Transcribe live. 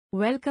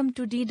Welcome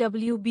to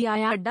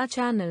DWBIADDA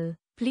channel.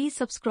 Please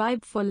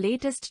subscribe for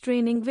latest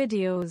training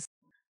videos.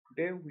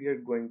 Today we are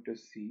going to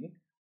see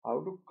how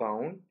to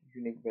count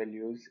unique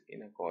values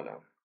in a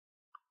column.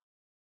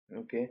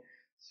 Okay,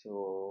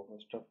 so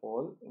first of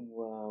all we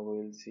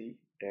will see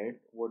that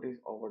what is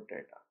our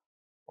data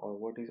or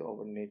what is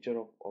our nature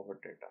of our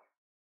data.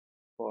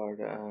 For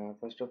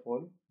first of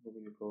all we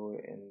will go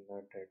in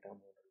the data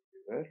model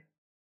viewer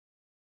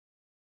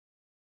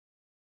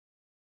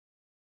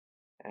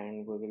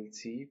and we will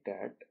see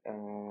that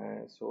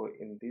so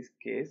in this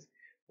case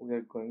we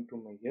are going to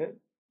measure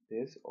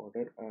this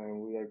order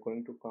and we are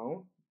going to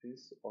count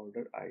this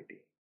order ID.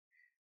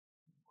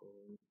 Go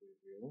into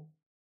view.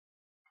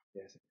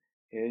 Yes,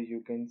 here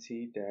you can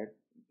see that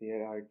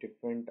there are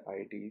different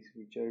IDs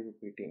which are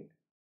repeating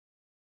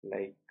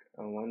like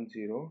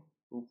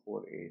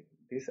 10248.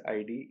 This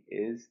ID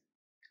is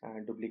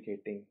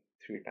duplicating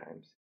 3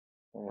 times.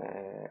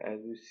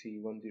 As we see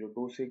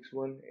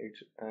 10261,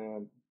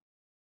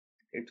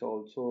 it's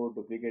also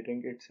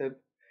duplicating itself.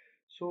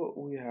 So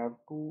we have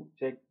to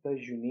check the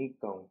unique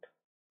count.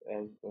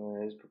 As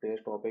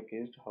today's topic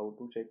is how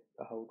to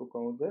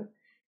count the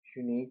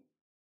unique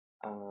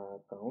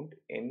count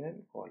in a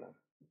column.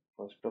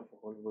 First of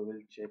all, we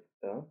will check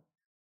the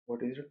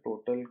what is the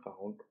total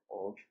count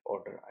of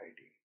order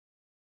ID.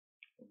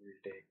 We will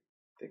take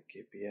the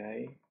KPI,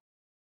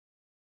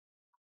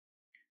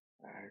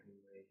 add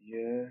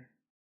measure,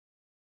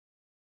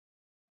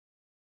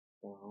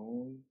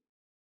 count,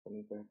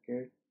 in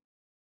bracket,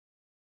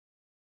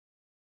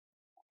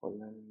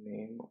 column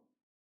name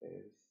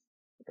is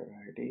order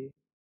ID,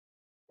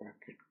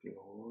 bracket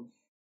close.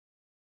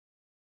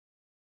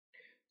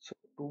 So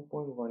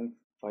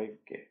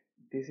 2.15k.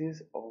 This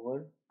is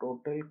our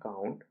total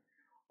count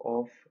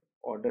of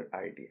order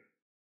ID.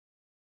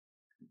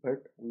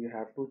 But we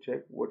have to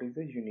check what is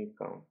the unique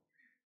count.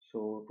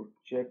 So to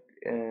check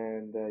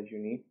the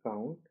unique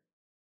count,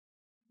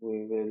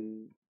 we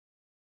will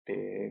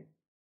take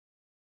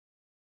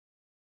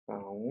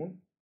count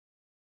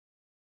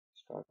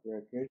start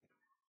bracket.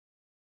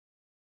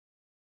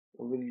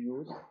 We will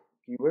use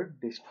keyword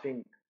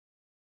distinct.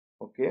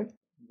 Okay,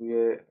 we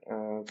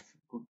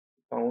to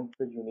count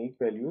the unique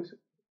values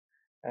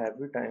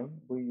every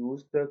time we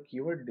use the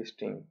keyword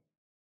distinct,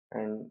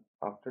 and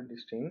after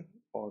distinct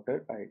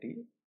order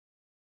ID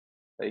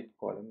like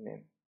column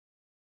name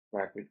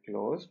bracket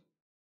closed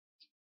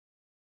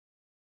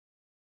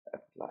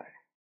apply.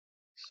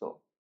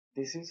 So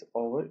this is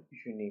our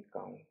unique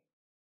count.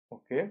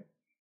 Okay,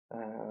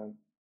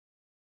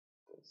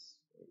 this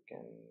we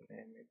can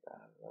name it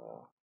as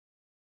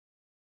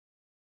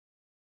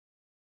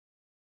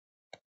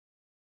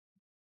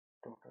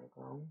total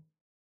count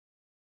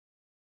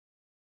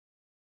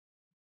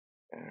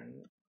and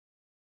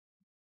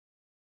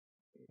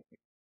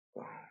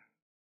count.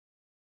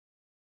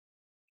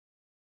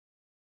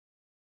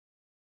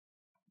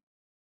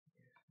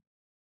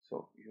 So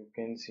you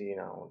can see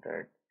now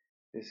that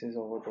this is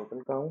our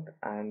total count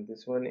and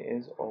this one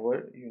is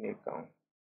our unique count.